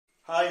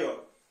Hi all,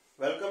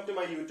 welcome to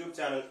my YouTube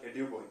channel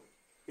എഡ്യൂബോയ്.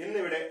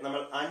 ഇന്നിവിടെ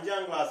നമ്മൾ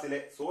 5ാം ക്ലാസ്സിലെ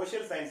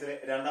സോഷ്യൽ സയൻസിലെ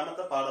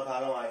രണ്ടാമത്തെ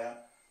പാഠഭാഗമായ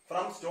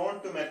ഫ്രം സ്റ്റോൺ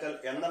ടു മെറ്റൽ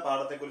എന്ന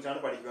പാഠത്തെക്കുറിച്ചാണ്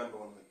പഠിക്കുവാൻ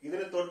പോകുന്നത്.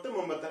 ഇതിന് തൊട്ട്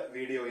മുമ്പത്തെ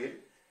വീഡിയോയിൽ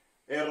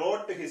എ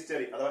റോഡ് ടു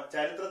ഹിസ്റ്ററി അഥവാ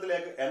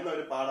ചരിത്രത്തിലേക്ക്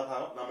എന്നൊരു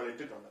പാഠഭാഗം നമ്മൾ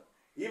ഇട്ടിട്ടുണ്ട്.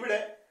 ഇവിടെ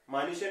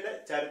മനുഷ്യന്റെ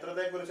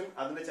ചരിത്രത്തെക്കുറിച്ചും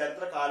അതിന്റെ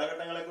ചരിത്ര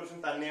കാലഘട്ടങ്ങളെക്കുറിച്ചും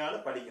തന്നെയാണ്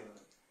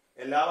പഠിക്കുന്നത്.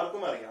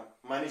 എല്ലാവർക്കും അറിയാം,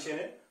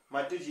 മനുഷ്യന്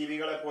മറ്റു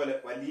ജീവികളെ പോലെ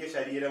വലിയ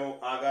ശരീരമോ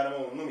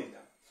ആകാരമോ ഒന്നുമില്ല.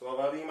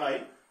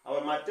 സ്വാഭാവികമായും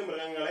അവർ മറ്റു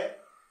മൃഗങ്ങളെ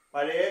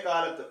പഴയ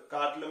കാലത്ത്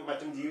കാട്ടിലും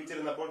മറ്റും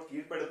ജീവിച്ചിരുന്നപ്പോൾ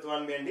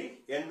കീഴ്പ്പെടുത്തുവാൻ വേണ്ടി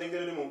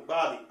എന്തെങ്കിലും ഒരു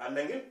ഉപാധി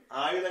അല്ലെങ്കിൽ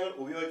ആയുധങ്ങൾ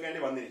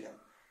ഉപയോഗിക്കേണ്ടി വന്നിരിക്കാം.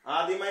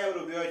 ആദ്യമായി അവർ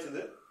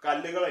ഉപയോഗിച്ചത്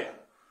കല്ലുകളെയാണ്.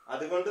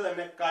 അതുകൊണ്ട്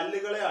തന്നെ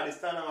കല്ലുകളെ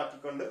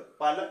അടിസ്ഥാനമാക്കിക്കൊണ്ട്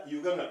പല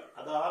യുഗങ്ങൾ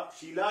അഥവാ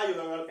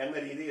ശിലായുഗങ്ങൾ എന്ന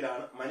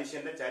രീതിയിലാണ്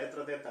മനുഷ്യന്റെ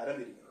ചരിത്രത്തെ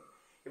തരംതിരിക്കുന്നത്.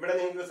 ഇവിടെ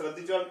നിങ്ങൾക്ക്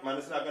ശ്രദ്ധിച്ചാൽ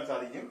മനസ്സിലാക്കാൻ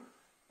സാധിക്കും.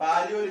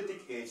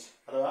 പാലിയോലിത്തിക് ഏജ്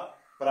അഥവാ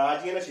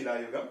പ്രാചീന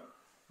ശിലായുഗം,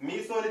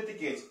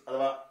 മീസോലിത്തിക് ഏജ്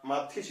അഥവാ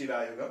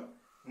മധ്യശിലായുഗം,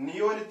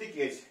 നിയോലിത്തിക്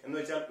ഏജ് എന്ന്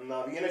വെച്ചാൽ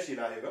നവീന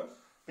ശിലായുഗം,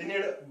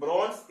 പിന്നീട്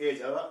ബ്രോൺസ്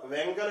ഏജ് അഥവാ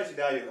വെങ്കല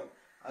ശിലായുഗം,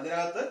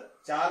 അതിനകത്ത്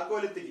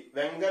ചാർക്കോലിത്തിക്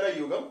വെങ്കല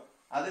യുഗം,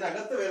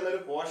 അതിനകത്ത് വരുന്ന ഒരു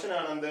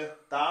പോർഷനാണ് എന്ത്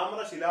താമ്ര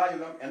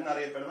ശിലായുഗം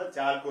എന്നറിയപ്പെടുന്ന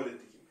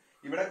ചാൽക്കോലിത്തിക്.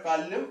 ഇവിടെ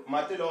കല്ലും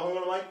മറ്റു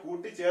ലോഹങ്ങളുമായി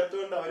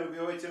കൂട്ടിച്ചേർത്തുകൊണ്ട് അവർ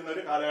ഉപയോഗിച്ചിരുന്ന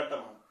ഒരു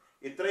കാലഘട്ടമാണ്.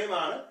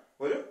 ഇത്രയുമാണ്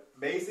ഒരു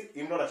ബേസിക്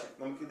ഇൻട്രൊഡക്ഷൻ.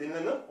 നമുക്ക് ഇതിൽ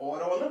നിന്നും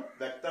ഓരോന്നും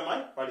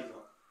വ്യക്തമായി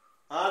പഠിക്കണം.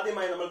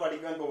 ആദ്യമായി നമ്മൾ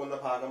പഠിക്കാൻ പോകുന്ന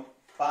ഭാഗം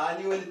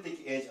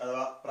പാലിയോലിത്തിക് ഏജ്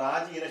അഥവാ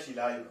പ്രാചീന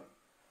ശിലായുഗം.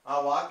 ആ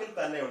വാക്കിൽ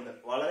തന്നെയുണ്ട്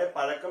വളരെ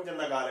പഴക്കം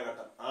ചെന്ന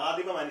കാലഘട്ടം,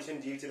 ആദിമ മനുഷ്യൻ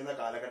ജീവിച്ചിരുന്ന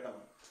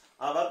കാലഘട്ടമാണ്.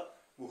 അവർ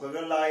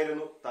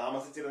ഗുഹകളിലായിരുന്നു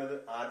താമസിച്ചിരുന്നത്.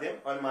 ആദ്യം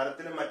അവർ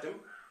മരത്തിലും മറ്റും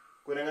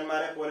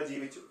കുരങ്ങന്മാരെ പോലെ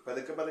ജീവിച്ചു.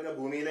 പതുക്കെ പതുക്കെ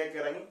ഭൂമിയിലേക്ക്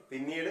ഇറങ്ങി,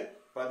 പിന്നീട്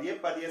പതിയെ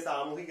പതിയെ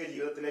സാമൂഹിക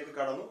ജീവിതത്തിലേക്ക്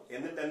കടന്നു.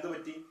 എന്നിട്ട് എന്തു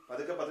പറ്റി?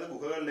 പതുക്കെ പതുക്കെ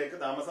ഗുഹകളിലേക്ക്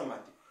താമസം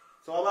മാറ്റി.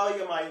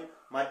 സ്വാഭാവികമായും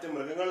മറ്റു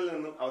മൃഗങ്ങളിൽ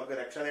നിന്നും അവർക്ക്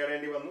രക്ഷ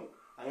നേടേണ്ടി വന്നു.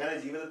 അങ്ങനെ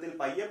ജീവിതത്തിൽ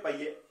പയ്യെ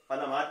പയ്യെ പല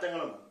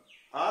മാറ്റങ്ങളും വന്നു.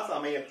 ആ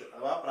സമയത്ത്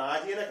അഥവാ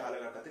പ്രാചീന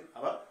കാലഘട്ടത്തിൽ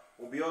അവർ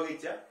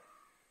ഉപയോഗിച്ച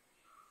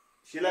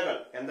ശിലകൾ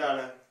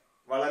എന്താണ്?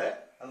 വളരെ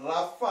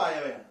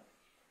റഫായവയാണ്.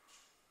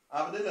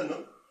 അതിൽ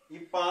നിന്നും ഈ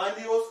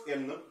പാലിയോസ്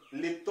എന്നും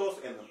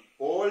ലിത്തോസ് എന്നും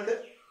ഓൾഡ്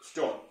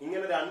സ്റ്റോൺ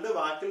ഇങ്ങനെ രണ്ട്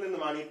വാക്കിൽ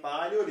നിന്നുമാണ് ഈ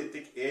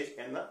പാലിയോലിത്തിക് ഏജ്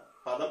എന്ന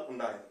പദം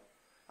ഉണ്ടായത്.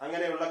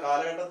 അങ്ങനെയുള്ള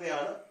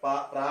കാലഘട്ടത്തെയാണ്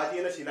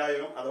പ്രാചീന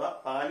ശിലായുഗം അഥവാ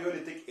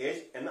പാലിയോലിത്തിക്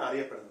ഏജ് എന്ന്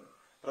അറിയപ്പെടുന്നത്.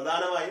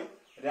 പ്രധാനമായും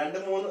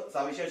 2-3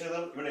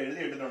 സവിശേഷതകൾ ഇവിടെ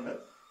എഴുതിയിട്ടിട്ടുണ്ട്.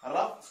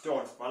 റഫ്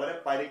സ്റ്റോൺസ്, വളരെ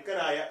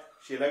പരുക്കനായ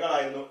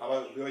ശിലകളായിരുന്നു അവർ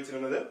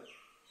ഉപയോഗിച്ചിരുന്നത്.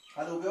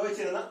 അത്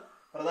ഉപയോഗിച്ചിരുന്ന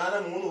പ്രധാന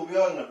 3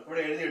 ഉപയോഗങ്ങൾ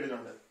ഇവിടെ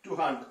എഴുതിയിട്ടിട്ടുണ്ട്. ടു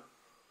ഹണ്ട്,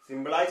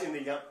 സിമ്പിളായി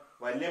ചിന്തിക്കാം,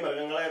 വലിയ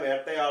മൃഗങ്ങളെ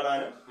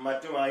വേട്ടയാടാനും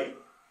മറ്റുമായി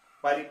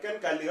പരുക്കൻ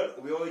കല്ലുകൾ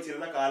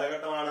ഉപയോഗിച്ചിരുന്ന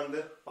കാലഘട്ടമാണെന്ത്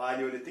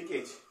പാലിയോലിത്തിക്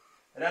ഏജ്.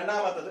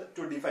 രണ്ടാമത്തത്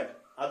ടു ഡിഫെൻഡ്,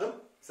 അതും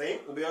സെയിം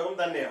ഉപയോഗം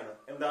തന്നെയാണ്.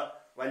 എന്താ?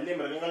 വലിയ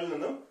മൃഗങ്ങളിൽ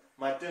നിന്നും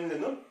മറ്റിൽ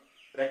നിന്നും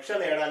രക്ഷ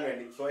നേടാൻ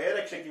വേണ്ടി,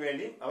 സ്വയരക്ഷയ്ക്ക്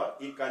വേണ്ടി അവർ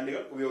ഈ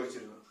കല്ലുകൾ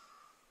ഉപയോഗിച്ചിരുന്നു.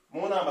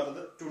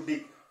 മൂന്നാമത്തത് ടു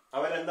ഡിഗ്,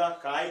 അവരെന്താ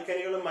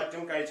കായ്ക്കനികളും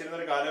മറ്റും കഴിച്ചിരുന്ന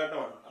ഒരു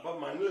കാലഘട്ടമാണ്. അപ്പൊ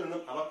മണ്ണിൽ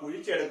നിന്നും അവ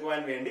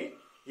കുഴിച്ചെടുക്കുവാൻ വേണ്ടി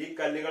ഈ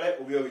കല്ലുകളെ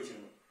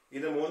ഉപയോഗിച്ചിരുന്നു.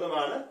 ഇത്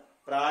 3മാണ്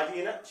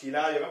പ്രാചീന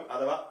ശിലായുഗം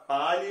അഥവാ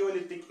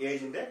പാലിയോലിത്തിക്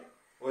ഏജിന്റെ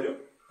ഒരു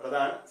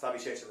പ്രധാന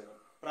സവിശേഷതകൾ.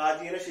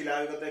 പ്രാചീന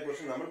ശിലായുഗത്തെ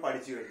കുറിച്ച് നമ്മൾ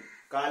പഠിച്ചു കഴിഞ്ഞു.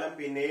 കാലം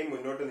പിന്നെയും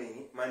മുന്നോട്ട്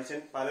നീങ്ങി മനുഷ്യൻ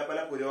പല പല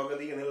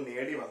പുരോഗതികൾ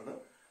നേടി വന്നു.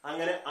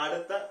 അങ്ങനെ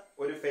അടുത്ത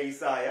ഒരു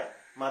ഫേസായ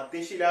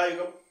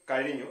മധ്യശിലായുഗം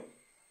കഴിഞ്ഞു.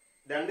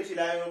 2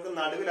 ശിലായുഗങ്ങൾക്ക്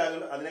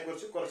നടുവിലായതുകൊണ്ട്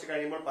അതിനെക്കുറിച്ച് കുറച്ച്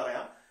കഴിയുമ്പോൾ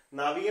പറയാം.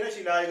 നവീന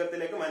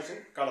ശിലായുഗത്തിലേക്ക്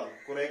മനുഷ്യൻ കടന്നു.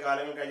 കുറെ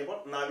കാലങ്ങൾ കഴിഞ്ഞപ്പോൾ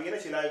നവീന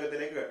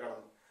ശിലായുഗത്തിലേക്ക്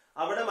കടന്നു.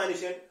 അവിടെ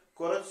മനുഷ്യൻ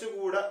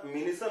കുറച്ചുകൂടെ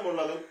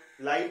മിനുസമുള്ളതും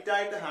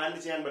ലൈറ്റായിട്ട്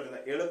ഹാൻഡിൽ ചെയ്യാൻ പറ്റുന്ന,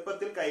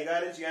 എളുപ്പത്തിൽ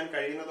കൈകാര്യം ചെയ്യാൻ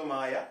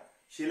കഴിയുന്നതുമായ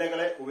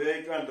ശിലകളെ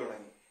ഉപയോഗിക്കുവാൻ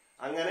തുടങ്ങി.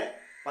 അങ്ങനെ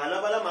പല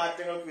പല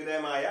മാറ്റങ്ങൾക്ക്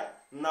വിധേയമായ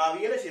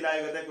നവീന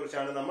ശിലായുഗത്തെ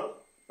കുറിച്ചാണ് നമ്മൾ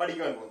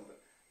പഠിക്കുവാൻ പോകുന്നത്.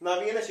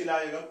 നവീന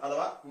ശിലായുഗം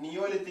അഥവാ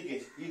നിയോലിത്തിക്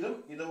ഏജ്, ഇതും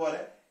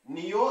ഇതുപോലെ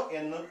നിയോ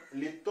എന്നും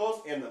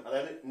ലിത്തോസ് എന്നും,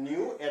 അതായത്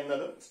ന്യൂ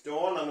എന്നതും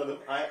സ്റ്റോൺ എന്നതും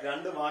ആ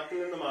 2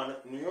 വാക്കിൽ നിന്നുമാണ്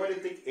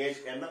നിയോലിത്തിക്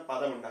ഏജ് എന്ന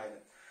പദം ഉണ്ടായത്.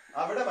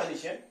 അവിടെ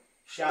മനുഷ്യൻ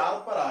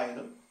ഷാർപ്പർ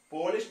ആയതും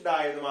പോളിഷ്ഡ്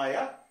ആയതുമായ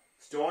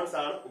സ്റ്റോൺസ്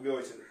ആണ്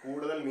ഉപയോഗിച്ചത്.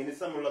 കൂടുതൽ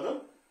മിനുസമുള്ളതും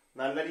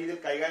നല്ല രീതിയിൽ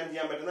കൈകാര്യം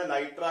ചെയ്യാൻ പറ്റുന്ന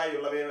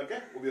ലൈറ്ററായുള്ളവയൊക്കെ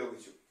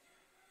ഉപയോഗിച്ചു.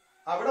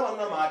 അവിടെ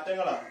വന്ന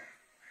മാറ്റങ്ങളാണ്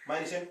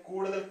മനുഷ്യൻ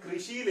കൂടുതൽ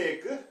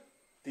കൃഷിയിലേക്ക്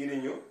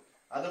തിരിഞ്ഞു.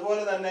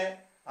 അതുപോലെ തന്നെ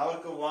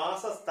അവർക്ക്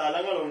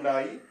വാസസ്ഥലങ്ങൾ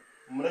ഉണ്ടായി.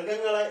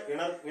 മൃഗങ്ങളെ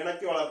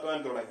ഇണക്കി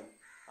വളർത്തുവാൻ തുടങ്ങി.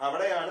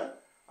 അവിടെയാണ്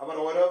അവർ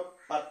ഓരോ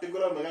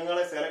പർട്ടിക്കുലർ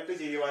മൃഗങ്ങളെ സെലക്ട്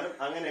ചെയ്യുവാനും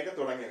അങ്ങനെയൊക്കെ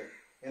തുടങ്ങിയത്.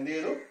 എന്ത്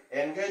ചെയ്തു?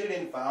 Engaged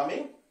in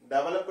farming,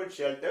 developed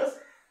shelters,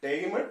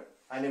 timed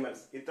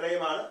animals.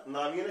 ഇത്രയുമാണ്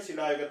നവീന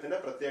ശിലായുഗത്തിന്റെ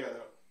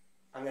പ്രത്യേകതകൾ.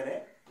 അങ്ങനെ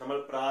നമ്മൾ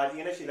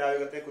പ്രാചീന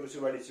ശിലായുഗത്തെ കുറിച്ച്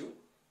പഠിച്ചു,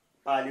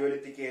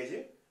 പാലിയോലിത്തിക് ഏജ്.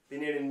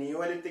 പിന്നീട്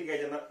നിയോലിത്തിക്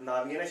ഏജ് എന്ന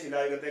നവീന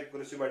ശിലായുഗത്തെ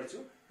കുറിച്ച് പഠിച്ചു.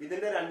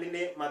 ഇതിന്റെ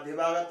 2ന്റെയും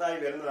മധ്യഭാഗത്തായി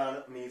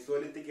വരുന്നതാണ്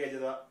മീസോലിത്തിക് ഏജ്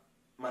അഥവാ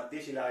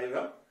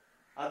മധ്യശിലായുഗം.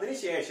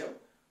 അതിനുശേഷം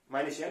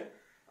മനുഷ്യൻ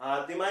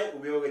ആദ്യമായി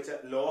ഉപയോഗിച്ച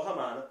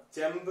ലോഹമാണ്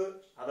ചെമ്പ്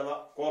അഥവാ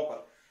കോപ്പർ.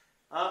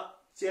 ആ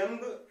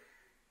ചെമ്പ്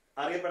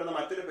അറിയപ്പെടുന്ന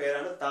മറ്റൊരു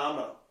പേരാണ്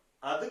താമ്രം.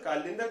 അത്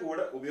കല്ലിന്റെ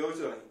കൂടെ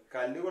ഉപയോഗിച്ചു തുടങ്ങി.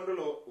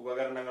 കല്ലുകൊണ്ടുള്ള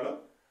ഉപകരണങ്ങളും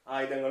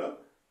ആയുധങ്ങളും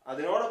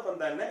അതിനോടൊപ്പം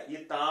തന്നെ ഈ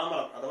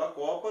താമ്രം അഥവാ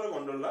കോപ്പർ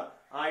കൊണ്ടുള്ള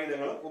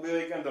ആയുധങ്ങളും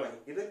ഉപയോഗിക്കാൻ തുടങ്ങി.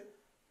 ഇത്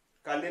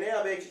കല്ലിനെ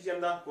അപേക്ഷിച്ച്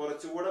എന്താ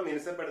കുറച്ചുകൂടെ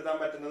മിനുസപ്പെടുത്താൻ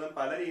പറ്റുന്നതും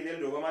പല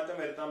രീതിയിൽ രൂപമാറ്റം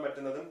വരുത്താൻ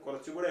പറ്റുന്നതും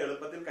കുറച്ചുകൂടെ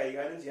എളുപ്പത്തിൽ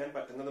കൈകാര്യം ചെയ്യാൻ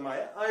പറ്റുന്നതുമായ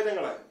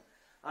ആയുധങ്ങളായിരുന്നു.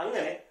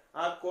 അങ്ങനെ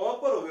ആ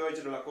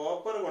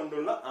കോപ്പർ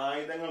കൊണ്ടുള്ള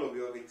ആയുധങ്ങൾ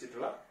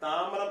ഉപയോഗിച്ചിട്ടുള്ള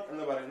താമ്രം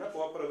എന്ന് പറയുന്ന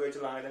കോപ്പർ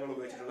ഉപയോഗിച്ചുള്ള ആയുധങ്ങൾ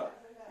ഉപയോഗിച്ചിട്ടുള്ള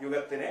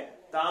യുഗത്തിനെ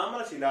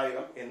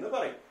താമ്രശിലായുഗം എന്ന്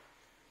പറയും.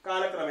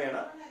 കാലക്രമേണ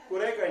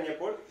കുറെ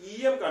കഴിഞ്ഞപ്പോൾ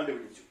ഈയം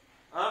കണ്ടുപിടിച്ചു.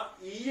 ആ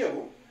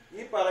ഈയവും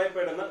ഈ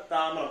പറയപ്പെടുന്ന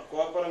താമ്രം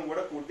കോപ്പറും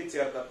കൂടെ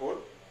കൂട്ടിച്ചേർത്തപ്പോൾ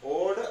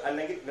ഓട്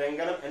അല്ലെങ്കിൽ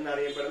വെങ്കലം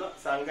എന്നറിയപ്പെടുന്ന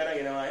സങ്കര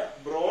ഇനമായ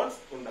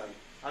ബ്രോൺസ് ഉണ്ടായി.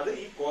 അത്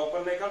ഈ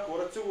കോപ്പറിനേക്കാൾ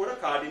കുറച്ചുകൂടെ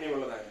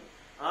കാഠിന്യമുള്ളതായിരുന്നു.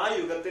 ആ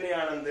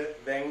യുഗത്തിനെയാണ് എന്ത്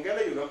വെങ്കല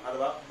യുഗം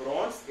അഥവാ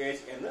ബ്രോൺസ്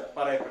ഏജ് എന്ന്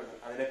പറയപ്പെടുന്നത്.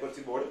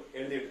 അതിനെക്കുറിച്ച് ബോർഡിൽ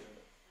എഴുതിയിട്ടുണ്ട്.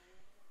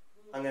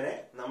 അങ്ങനെ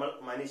നമ്മൾ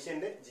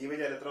മനുഷ്യന്റെ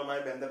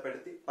ജീവചരിത്രവുമായി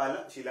ബന്ധപ്പെടുത്തി പല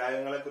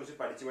ശിലായുഗങ്ങളെ കുറിച്ച്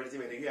പഠിച്ചു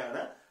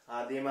വരികയാണ്.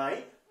 ആദ്യമായി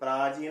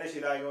പ്രാചീന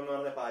ശിലായുഗം എന്ന്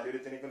പറഞ്ഞ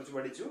പാലിയോലിത്തിനെ കുറിച്ച്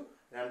പഠിച്ചു.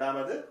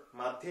 രണ്ടാമത്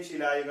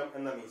മധ്യശിലായുഗം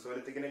എന്ന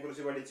മീസോലിത്തിക്കിനെ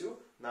കുറിച്ച് പഠിച്ചു.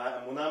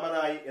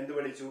 മൂന്നാമതായി എന്ത്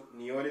പഠിച്ചു?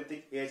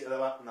 നിയോലിത്തിക് ഏജ്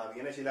അഥവാ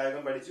നവീന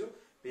ശിലായുഗം പഠിച്ചു.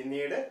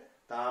 പിന്നീട്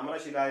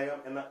താമ്രശിലായുഗം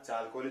എന്ന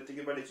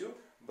ചാൽക്കോലിത്തിക് പഠിച്ചു.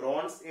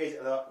 ബ്രോൺസ് ഏജ്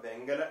അഥവാ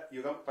വെങ്കല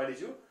യുഗം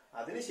പഠിച്ചു.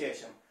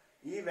 അതിനുശേഷം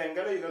ഈ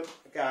വെങ്കല യുഗം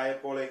ഒക്കെ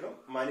ആയപ്പോഴേക്കും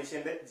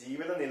മനുഷ്യന്റെ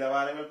ജീവിത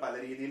നിലവാരങ്ങൾ പല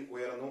രീതിയിൽ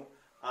ഉയർന്നു.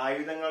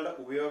 ആയുധങ്ങളുടെ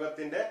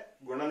ഉപയോഗത്തിന്റെ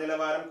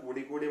ഗുണനിലവാരം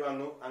കൂടിക്കൂടി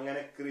വന്നു.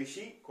 അങ്ങനെ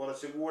കൃഷി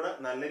കുറച്ചുകൂടെ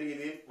നല്ല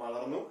രീതിയിൽ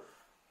വളർന്നു.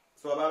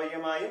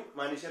 സ്വാഭാവികമായും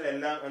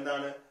മനുഷ്യരെല്ലാം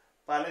എന്താണ്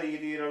പല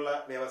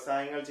രീതിയിലുള്ള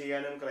വ്യവസായങ്ങൾ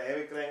ചെയ്യാനും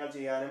ക്രയവിക്രയങ്ങൾ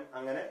ചെയ്യാനും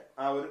അങ്ങനെ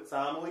ആ ഒരു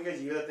സാമൂഹിക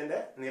ജീവിതത്തിന്റെ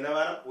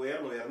നിലവാരം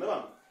ഉയർന്നു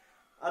വന്നു.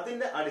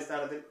 അതിന്റെ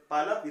അടിസ്ഥാനത്തിൽ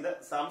പലവിധ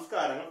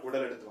സംസ്കാരങ്ങൾ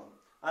ഉടലെടുത്തു വന്നു.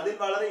 അതിൽ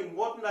വളരെ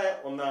ഇമ്പോർട്ടന്റ് ആയ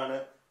ഒന്നാണ്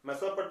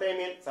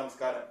മെസോപ്പൊട്ടേമിയൻ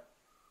സംസ്കാരം.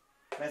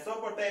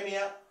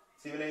 മെസോപ്പൊട്ടേമിയൻ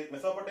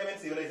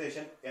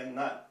സിവിലൈസേഷൻ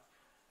എന്നാൽ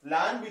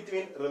ലാൻഡ്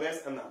ബിറ്റ്വീൻ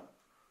റിവേഴ്സ് എന്നാണ്.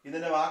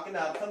 ഇതിന്റെ വാക്കിന്റെ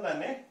അർത്ഥം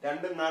തന്നെ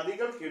രണ്ട്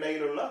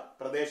നദികൾക്കിടയിലുള്ള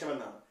പ്രദേശം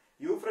എന്നാണ്.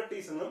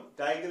 യൂഫ്രട്ടീസ് എന്നും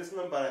ടൈഗ്രിസ്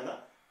എന്നും പറയുന്ന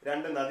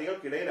രണ്ട്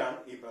നദികൾക്കിടയിലാണ്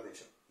ഈ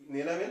പ്രദേശം.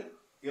 നിലവിൽ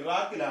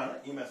ഇറാഖിലാണ്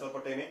ഈ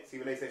മെസോപ്പൊട്ടേമിയൻ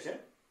സിവിലൈസേഷൻ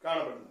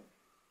കാണപ്പെടുന്നത്.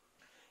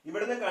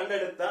 ഇവിടുന്ന്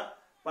കണ്ടെടുത്ത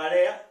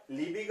പഴയ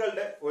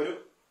ലിപികളുടെ ഒരു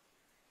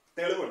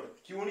തെളിവുണ്ട്.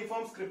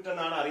 ക്യൂണിഫോം സ്ക്രിപ്റ്റ്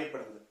എന്നാണ്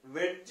അറിയപ്പെടുന്നത്.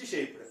 വെഡ്ജ്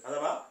ഷേപ്ഡ്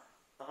അഥവാ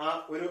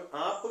ഒരു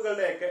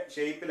ആപ്പുകളുടെയൊക്കെ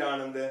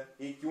ഷേപ്പിലാണെന്ത്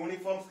ഈ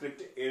ക്യൂണിഫോം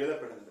സ്ക്രിപ്റ്റ്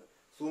എഴുതപ്പെടുന്നത്.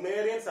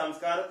 സുമേറിയൻ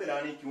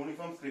സംസ്കാരത്തിലാണ് ഈ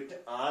ക്യൂണിഫോം സ്ക്രിപ്റ്റ്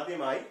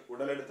ആദ്യമായി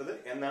ഉടലെടുത്തത്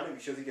എന്നാണ്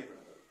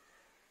വിശ്വസിക്കപ്പെടുന്നത്.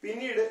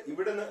 പിന്നീട്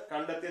ഇവിടുന്ന്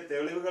കണ്ടെത്തിയ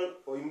തെളിവുകൾ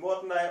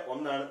ഇമ്പോർട്ടന്റ് ആയ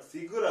ഒന്നാണ്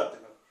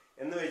സിഗുറാത്തുകൾ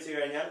എന്ന് വെച്ച്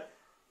കഴിഞ്ഞാൽ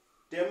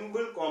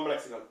ടെമ്പിൾ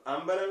കോംപ്ലക്സുകൾ,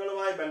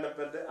 അമ്പലങ്ങളുമായി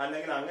ബന്ധപ്പെട്ട്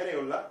അല്ലെങ്കിൽ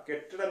അങ്ങനെയുള്ള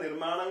കെട്ടിട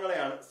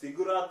നിർമ്മാണങ്ങളെയാണ്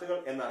സിഗുറാത്തുകൾ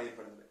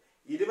എന്നറിയപ്പെടുന്നത്.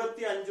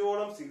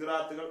 25ഓളം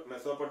സിഗുറാത്തുകൾ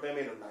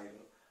മെസോപ്പൊട്ടേമിയയിൽ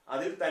ഉണ്ടായിരുന്നു.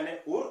 അതിൽ തന്നെ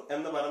ഉർ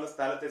എന്ന് പറയുന്ന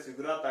സ്ഥലത്തെ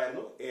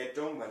സിഗുറാത്തായിരുന്നു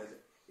ഏറ്റവും വലുത്.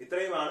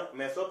 ഇത്രയുമാണ്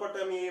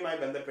മെസോപ്പൊട്ടേമിയയുമായി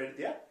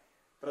ബന്ധപ്പെടുത്തിയ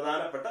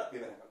പ്രധാനപ്പെട്ട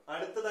വിവരങ്ങൾ.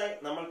 അടുത്തതായി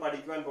നമ്മൾ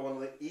പഠിക്കുവാൻ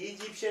പോകുന്നത്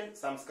ഈജിപ്ഷ്യൻ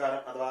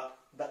സംസ്കാരം അഥവാ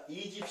ദ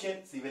ഈജിപ്ഷ്യൻ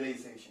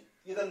സിവിലൈസേഷൻ.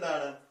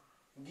 ഇതെന്താണ്?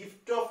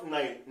 ഗിഫ്റ്റ് ഓഫ്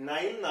നൈൽ,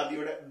 നൈൽ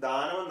നദിയുടെ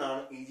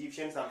ദാനമെന്നാണ്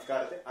ഈജിപ്ഷ്യൻ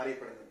സംസ്കാരത്തെ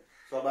അറിയപ്പെടുന്നത്.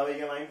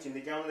 സ്വാഭാവികമായും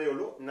ചിന്തിക്കാവുന്നതേ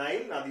ഉള്ളൂ,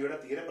 നൈൽ നദിയുടെ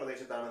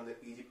തീരപ്രദേശത്താണ്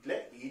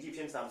ഈജിപ്തിലെ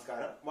ഈജിപ്ഷ്യൻ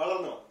സംസ്കാരം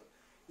വളർന്നു വന്നത്.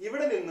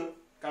 ഇവിടെ നിന്നും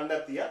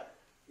കണ്ടെത്തിയ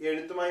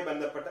എഴുത്തുമായി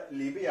ബന്ധപ്പെട്ട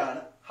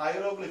ലിപിയാണ്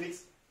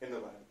ഹൈറോഗ്ലിഫിക്സ് എന്ന്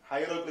പറയുന്നത്.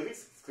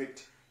 Hieroglyphics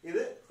script.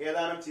 ഇത്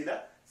ഏതാനും ചില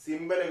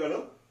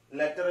സിംബലുകളും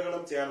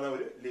ലെറ്ററുകളും ചേർന്ന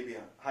ഒരു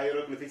ലിപിയാണ്.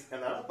 ഹൈറോഗ്ലിഫിക്സ്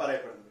എന്നാണ്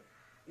പറയപ്പെടുന്നത്.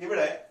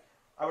 ഇവിടെ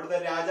അവിടുത്തെ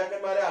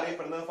രാജാക്കന്മാരെ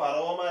അറിയപ്പെടുന്നത്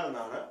ഫറോമാർ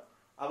എന്നാണ്.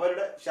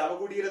 അവരുടെ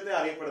ശവകുടീരത്തെ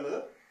അറിയപ്പെടുന്നത്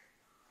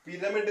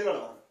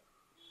പിരമിഡുകളാണ്.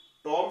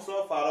 Toms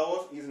of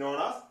Pharos is known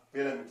as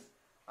pyramids.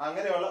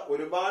 അങ്ങനെയുള്ള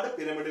ഒരുപാട്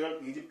പിരമിഡുകൾ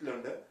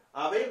ഈജിപ്തിലുണ്ട്.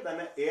 അവയിൽ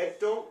തന്നെ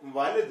ഏറ്റവും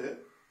വലുത്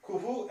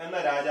ഖുഫു എന്ന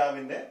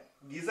രാജാവിന്റെ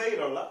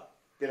ഗിസയിലുള്ള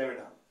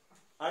പിരമിഡാണ്.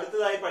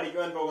 അടുത്തതായി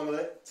പഠിക്കുവാൻ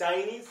പോകുന്നത്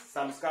ചൈനീസ്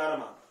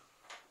സംസ്കാരമാണ്.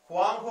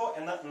 ഹ്വാങ്ഹോ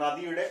എന്ന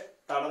നദിയുടെ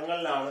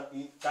തടങ്ങളിലാണ്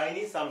ഈ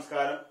ചൈനീസ്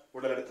സംസ്കാരം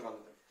ഉടലെടുത്തു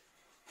വന്നത്.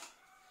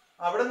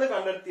 അവിടുന്ന്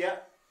കണ്ടെത്തിയ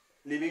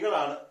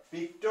ലിപികളാണ്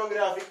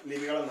പിക്ടോഗ്രാഫിക്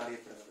ലിപികൾ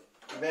എന്നറിയപ്പെടുന്നത്.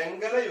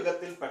 വെങ്കല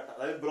യുഗത്തിൽപ്പെട്ട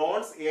അതായത്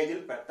ബ്രോൺസ്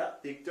ഏജിൽപ്പെട്ട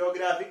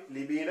പിക്ടോഗ്രാഫിക്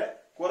ലിപിയുടെ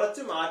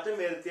കുറച്ച് മാറ്റം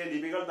വരുത്തിയ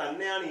ലിപികൾ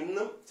തന്നെയാണ്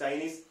ഇന്നും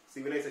ചൈനീസ്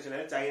സിവിലൈസേഷൻ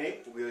ചൈനയിൽ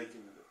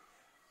ഉപയോഗിക്കുന്നത്.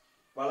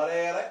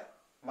 വളരെയേറെ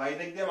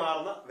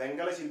വൈദഗ്ധ്യമാർന്ന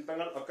വെങ്കല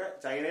ശില്പങ്ങൾ ഒക്കെ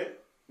ചൈനയിൽ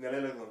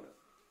നിലനിൽക്കുന്നുണ്ട്.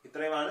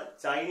 ഇത്രയുമാണ്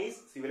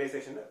ചൈനീസ്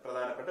സിവിലൈസേഷന്റെ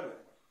പ്രധാനപ്പെട്ട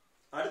വിവരങ്ങൾ.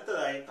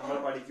 അടുത്തതായി നമ്മൾ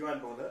പഠിക്കുവാൻ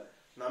പോകുന്നത്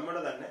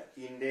നമ്മുടെ തന്നെ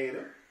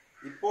ഇന്ത്യയിലും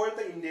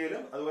ഇപ്പോഴത്തെ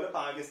ഇന്ത്യയിലും അതുപോലെ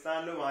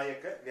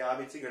പാകിസ്ഥാനിലുമായൊക്കെ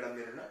വ്യാപിച്ച്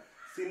കിടന്നിരുന്ന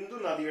സിന്ധു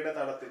നദിയുടെ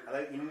തടത്തിൽ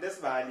അതായത്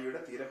ഇൻഡസ് വാലിയുടെ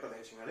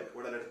തീരപ്രദേശങ്ങളിൽ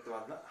ഉടലെടുത്തു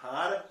വന്ന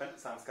ഹാരപ്പൻ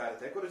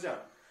സംസ്കാരത്തെ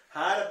കുറിച്ചാണ്.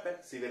 ഹാരപ്പൻ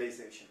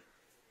സിവിലൈസേഷൻ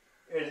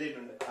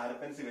എഴുതിയിട്ടുണ്ട്.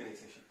 ഹാരപ്പൻ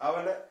സിവിലൈസേഷൻ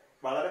അവരുടെ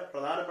വളരെ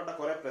പ്രധാനപ്പെട്ട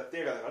കുറെ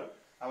പ്രത്യേകതകൾ.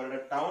 അവരുടെ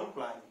ടൗൺ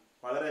പ്ലാനിംഗ്,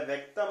 വളരെ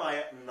വ്യക്തമായ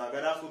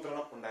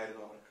നഗരാസൂത്രണം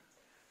ഉണ്ടായിരുന്നു അവർക്ക്.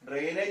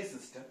 Drainage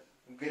system,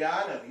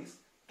 granaries,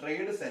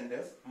 trade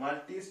centres,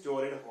 multi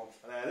storeyed Holmes,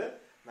 അതായത്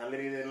നല്ല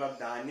രീതിയിലുള്ള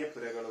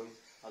ധാന്യപ്പുരകളും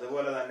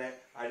അതുപോലെ തന്നെ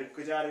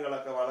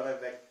അഴുക്കുചാലുകളൊക്കെ വളരെ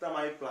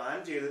വ്യക്തമായി പ്ലാൻ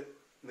ചെയ്ത്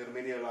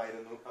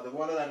നിർമ്മിതികളായിരുന്നു.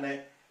 അതുപോലെ തന്നെ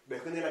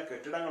ബഹുനില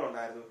കെട്ടിടങ്ങൾ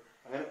ഉണ്ടായിരുന്നു.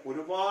 അങ്ങനെ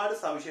ഒരുപാട്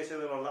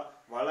സവിശേഷതകളുള്ള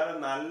വളരെ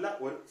നല്ല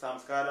ഒരു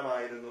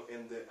സംസ്കാരമായിരുന്നു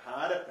എന്ത്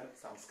ഹാരപ്പൻ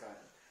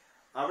സംസ്കാരം.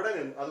 അവിടെ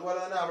നിന്ന് അതുപോലെ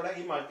തന്നെ അവിടെ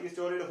ഈ മൾട്ടി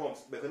സ്റ്റോറീഡ്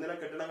ഹോംസ്, ബഹുനില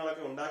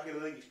കെട്ടിടങ്ങളൊക്കെ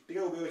ഉണ്ടാക്കിയിരുന്നത് ഇഷ്ടിക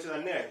ഉപയോഗിച്ച്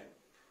തന്നെയായിരുന്നു.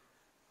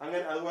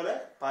 അങ്ങനെ അതുപോലെ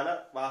പല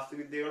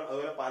വാസ്തുവിദ്യകളും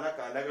അതുപോലെ പല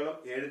കലകളും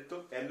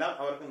എഴുത്തും എല്ലാം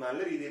അവർക്ക് നല്ല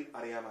രീതിയിൽ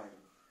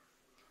അറിയാമായിരുന്നു.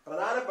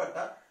 പ്രധാനപ്പെട്ട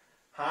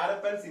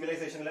ഹാരപ്പൻ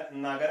സിവിലൈസേഷനിലെ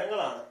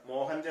നഗരങ്ങളാണ്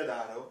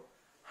മോഹൻജദാരോ,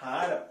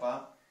 ഹാരപ്പ,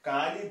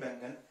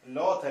 കാലിബംഗൻ,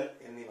 ലോഥൽ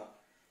എന്നിവ.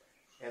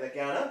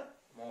 ഏതൊക്കെയാണ്?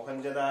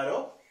 മോഹൻജദാരോ,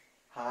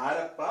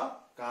 ഹാരപ്പ,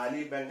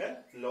 കാലിബംഗൻ,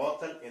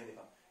 ലോഥൽ എന്നിവ.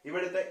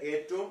 ഇവിടുത്തെ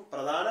ഏറ്റവും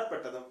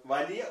പ്രധാനപ്പെട്ടതും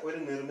വലിയ ഒരു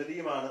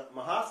നിർമ്മിതിയുമാണ്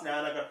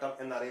മഹാസ്നാനഘട്ടം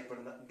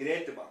എന്നറിയപ്പെടുന്ന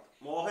ഗ്രേറ്റ് ബാത്ത്.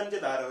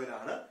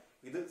 മോഹൻജദാരോയിലാണ്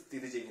ഇത്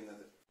സ്ഥിതി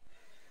ചെയ്യുന്നത്.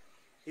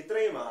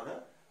 ഇത്രയുമാണ്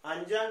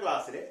 5ാം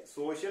ക്ലാസ്സിലെ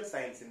സോഷ്യൽ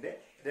സയൻസിന്റെ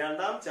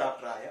 2ാം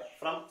ചാപ്റ്ററായ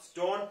ഫ്രം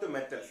സ്റ്റോൺ ടു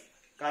മെറ്റൽസ്,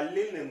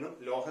 കല്ലിൽ നിന്നും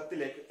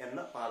ലോഹത്തിലേക്ക് എന്ന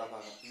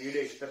പാഠഭാഗം.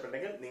 വീഡിയോ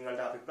ഇഷ്ടപ്പെട്ടെങ്കിൽ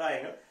നിങ്ങളുടെ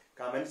അഭിപ്രായങ്ങൾ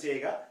കമന്റ്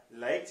ചെയ്യുക,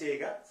 ലൈക്ക്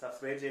ചെയ്യുക,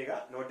 സബ്സ്ക്രൈബ് ചെയ്യുക,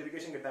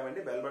 നോട്ടിഫിക്കേഷൻ കിട്ടാൻ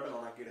വേണ്ടി bell button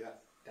on ആക്കിയിടുക.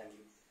 Thank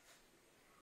you.